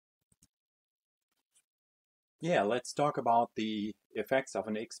Yeah, let's talk about the effects of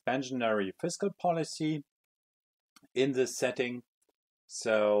an expansionary fiscal policy in this setting.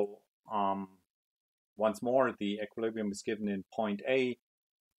 So, once more, the equilibrium is given in point A,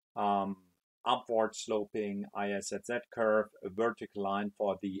 um, upward sloping ISZZ curve, a vertical line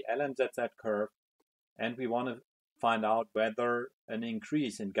for the LMZZ curve, and we want to find out whether an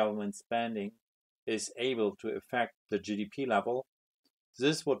increase in government spending is able to affect the GDP level.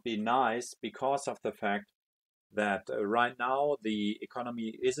 This would be nice because of the fact that right now the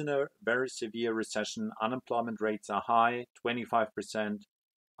economy is in a very severe recession. Unemployment rates are high, 25%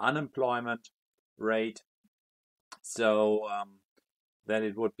 unemployment rate. So that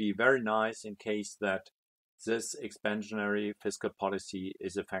it would be very nice in case that this expansionary fiscal policy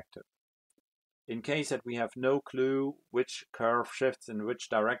is effective. In case that we have no clue which curve shifts in which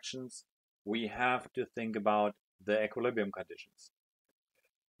directions, we have to think about the equilibrium conditions.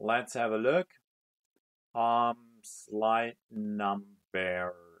 Let's have a look. Slide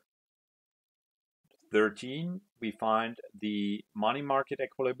number 13, we find the money market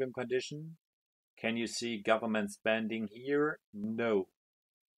equilibrium condition. Can you see government spending here? No.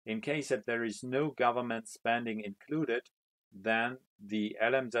 In case that there is no government spending included, then the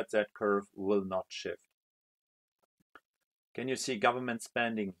LMZZ curve will not shift. Can you see government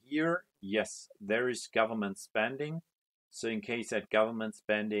spending here? Yes, there is government spending. So in case that government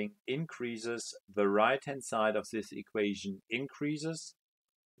spending increases, the right-hand side of this equation increases.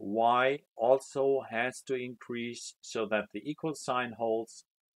 Y also has to increase so that the equal sign holds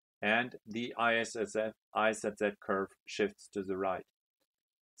and the ISZZ curve shifts to the right.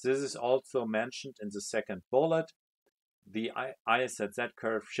 This is also mentioned in the second bullet. The ISZZ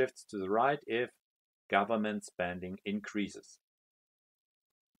curve shifts to the right if government spending increases.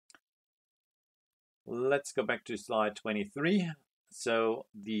 Let's go back to slide 23. So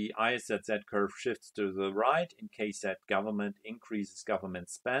the ISZZ curve shifts to the right in case that government increases government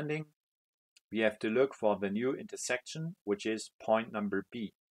spending. We have to look for the new intersection, which is point number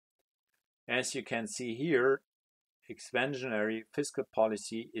B. As you can see here, expansionary fiscal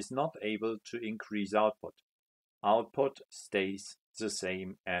policy is not able to increase output. Output stays the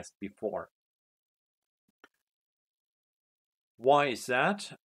same as before. Why is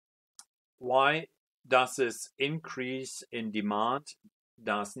that? Why does this increase in demand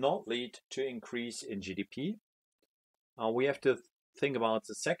does not lead to increase in GDP? We have to think about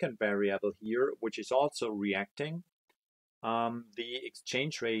the second variable here, which is also reacting. The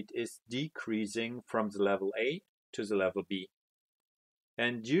exchange rate is decreasing from the level A to the level B.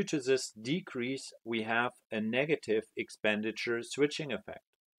 And due to this decrease, we have a negative expenditure switching effect.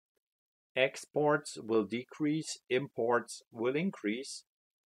 Exports will decrease, imports will increase,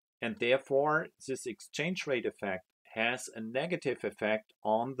 and therefore this exchange rate effect has a negative effect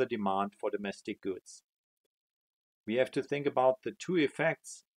on the demand for domestic goods. We have to think about the two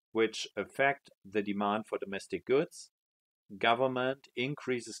effects which affect the demand for domestic goods. Government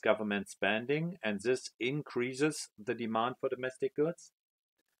increases government spending, and this increases the demand for domestic goods.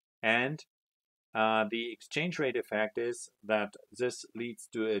 And the exchange rate effect is that this leads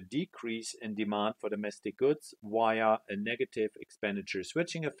to a decrease in demand for domestic goods via a negative expenditure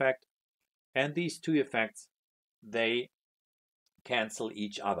switching effect. And these two effects, they cancel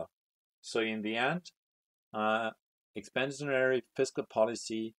each other. So in the end, expansionary fiscal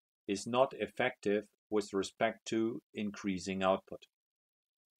policy is not effective with respect to increasing output.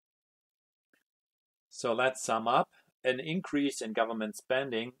 So let's sum up. An increase in government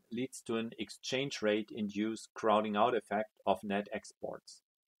spending leads to an exchange rate-induced crowding out effect of net exports.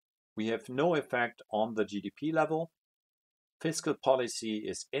 We have no effect on the GDP level. Fiscal policy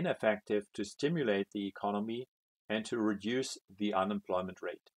is ineffective to stimulate the economy and to reduce the unemployment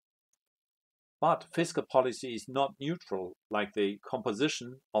rate. But fiscal policy is not neutral, like the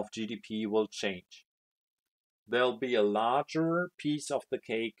composition of GDP will change. There'll be a larger piece of the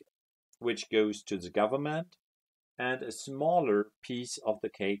cake which goes to the government, and a smaller piece of the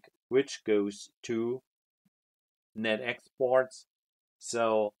cake which goes to net exports.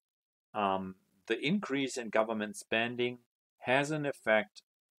 So the increase in government spending has an effect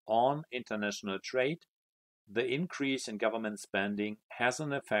on international trade. The increase in government spending has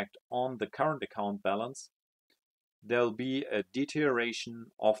an effect on the current account balance. There'll be a deterioration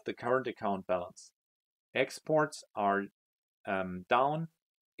of the current account balance. Exports are down,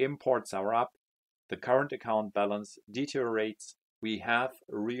 imports are up. The current account balance deteriorates. We have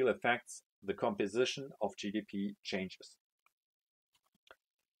real effects. The composition of GDP changes.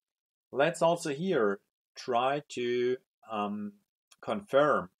 Let's also here try to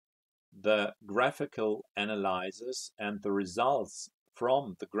confirm the graphical analysis and the results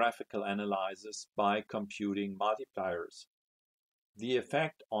from the graphical analysis by computing multipliers. The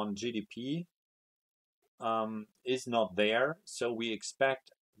effect on GDP is not there, so we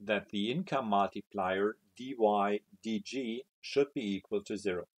expect that the income multiplier dy dg should be equal to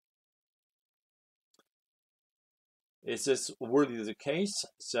 0. Is this really the case?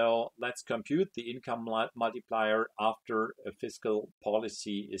 So let's compute the income multiplier after a fiscal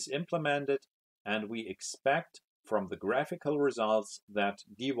policy is implemented, and we expect from the graphical results that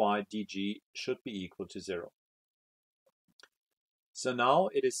dy dg should be equal to 0. So now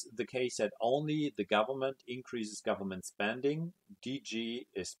it is the case that only the government increases government spending. dg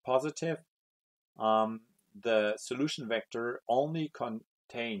is positive. The solution vector only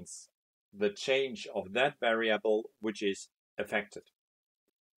contains the change of that variable which is affected.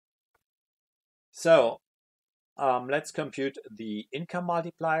 So let's compute the income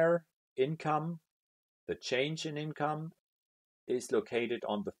multiplier. Income, the change in income, is located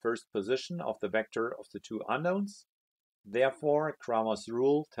on the first position of the vector of the two unknowns. Therefore, Kramer's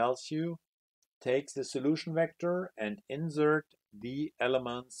rule tells you take the solution vector and insert the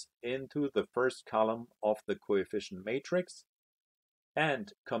elements into the first column of the coefficient matrix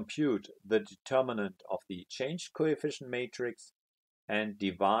and compute the determinant of the changed coefficient matrix and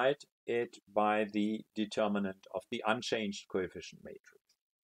divide it by the determinant of the unchanged coefficient matrix.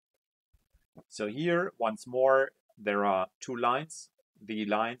 So here, once more, there are two lines. The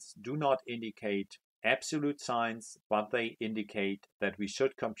lines do not indicate absolute signs, but they indicate that we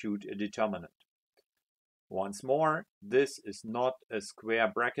should compute a determinant. Once more, this is not a square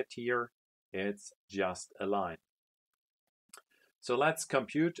bracket here, it's just a line. So let's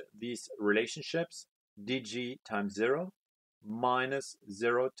compute these relationships. dg times 0 minus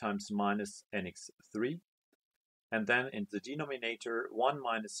 0 times minus nx3. And then in the denominator, 1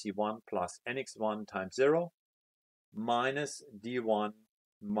 minus c1 plus nx1 times 0 minus d1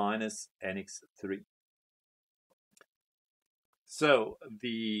 minus nx3. So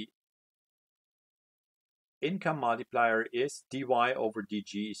the income multiplier is dy over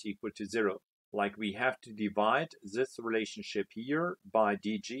dg is equal to 0. Like we have to divide this relationship here by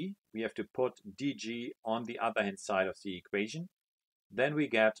dg. We have to put dg on the other hand side of the equation. Then we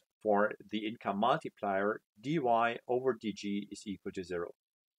get for the income multiplier dy over dg is equal to 0.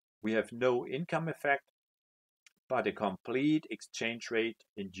 We have no income effect, but a complete exchange rate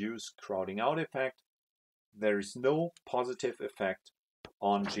induced crowding out effect. There is no positive effect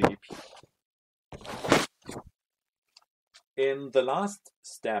on GDP. In the last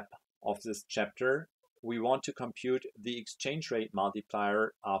step of this chapter, we want to compute the exchange rate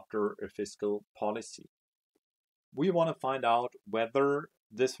multiplier after a fiscal policy. We want to find out whether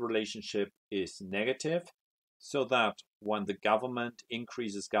this relationship is negative, so that when the government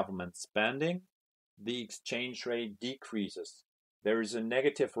increases government spending, the exchange rate decreases. There is a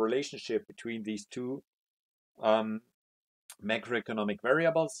negative relationship between these two macroeconomic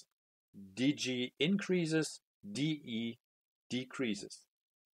variables. dg increases, de decreases.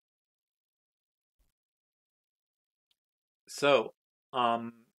 So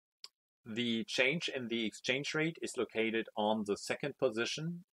the change in the exchange rate is located on the second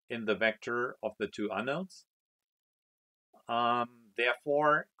position in the vector of the two unknowns.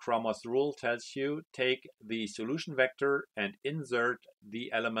 Therefore, Kramer's rule tells you take the solution vector and insert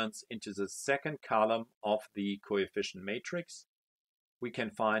the elements into the second column of the coefficient matrix. We can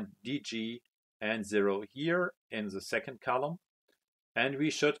find dg and 0 here in the second column, and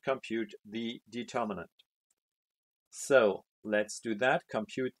we should compute the determinant. So let's do that.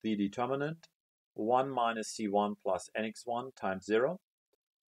 Compute the determinant. 1 minus c1 plus nx1 times 0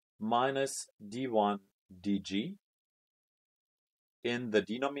 minus d1 dg. In the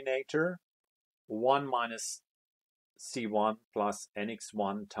denominator, 1 minus c1 plus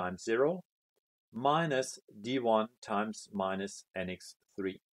nx1 times 0 minus d1 times minus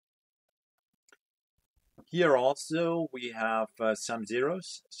nx3. Here also we have some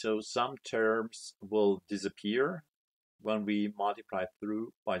zeros, so some terms will disappear when we multiply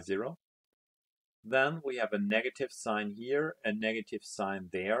through by 0. Then we have a negative sign here, a negative sign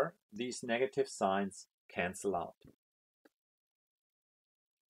there. These negative signs cancel out.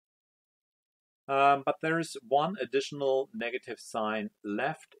 But there is one additional negative sign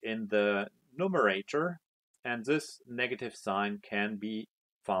left in the numerator, and this negative sign can be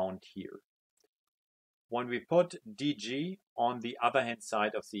found here. When we put dg on the other hand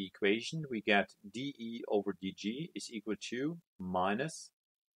side of the equation, we get de over dg is equal to minus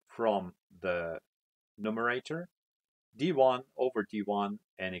from the numerator d1 over d1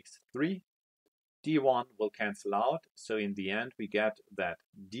 nx3. d1 will cancel out, so in the end we get that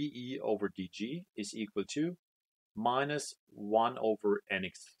de over dg is equal to minus 1 over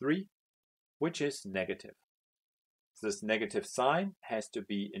nx3, which is negative. This negative sign has to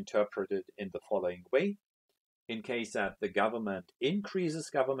be interpreted in the following way. In case that the government increases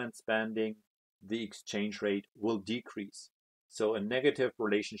government spending, the exchange rate will decrease. So a negative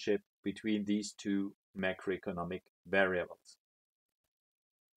relationship between these two macroeconomic variables.